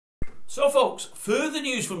So folks, further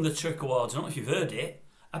news from the TRIC Awards, I don't know if you've heard it,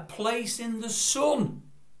 A Place in the Sun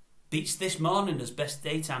beats This Morning as Best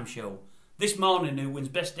Daytime Show. This Morning who wins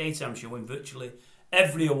Best Daytime Show in virtually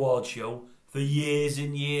every award show for years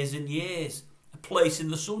and years and years. A Place in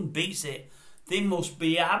the Sun beats it. They must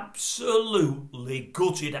be absolutely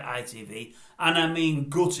gutted at ITV, and I mean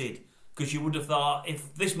gutted, because you would have thought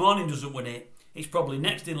if This Morning doesn't win it, it's probably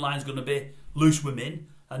next in line is going to be Loose Women,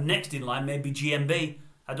 and next in line maybe GMB.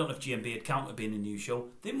 I don't know if GMB had counted being a new show.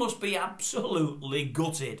 They must be absolutely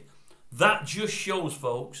gutted. That just shows,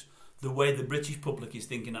 folks, the way the British public is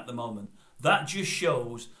thinking at the moment. That just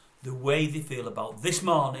shows the way they feel about This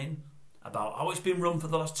Morning, about how it's been run for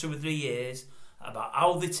the last 2 or 3 years, about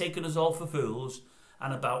how they've taken us all for fools,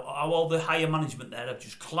 and about how all the higher management there have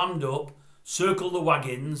just clammed up, circled the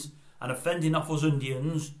wagons, and are fending off us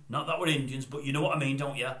Indians. Not that we're Indians, but you know what I mean,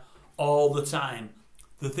 don't you? All the time.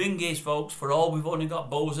 The thing is, folks, for all we've only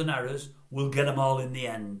got bows and arrows, we'll get them all in the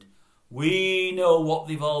end. We know what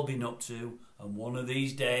they've all been up to, and one of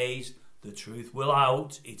these days, the truth will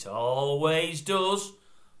out. It always does.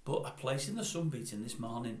 But A Place in the Sun beating This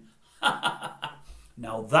Morning.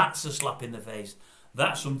 Now that's a slap in the face.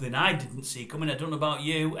 That's something I didn't see coming. I don't know about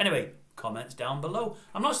you. Anyway, comments down below.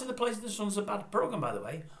 I'm not saying The Place in the Sun's a bad programme, by the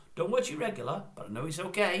way. Don't watch it regular, but I know it's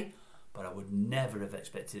okay. But I would never have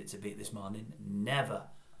expected it to beat This Morning. Never.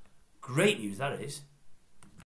 Great news, that is.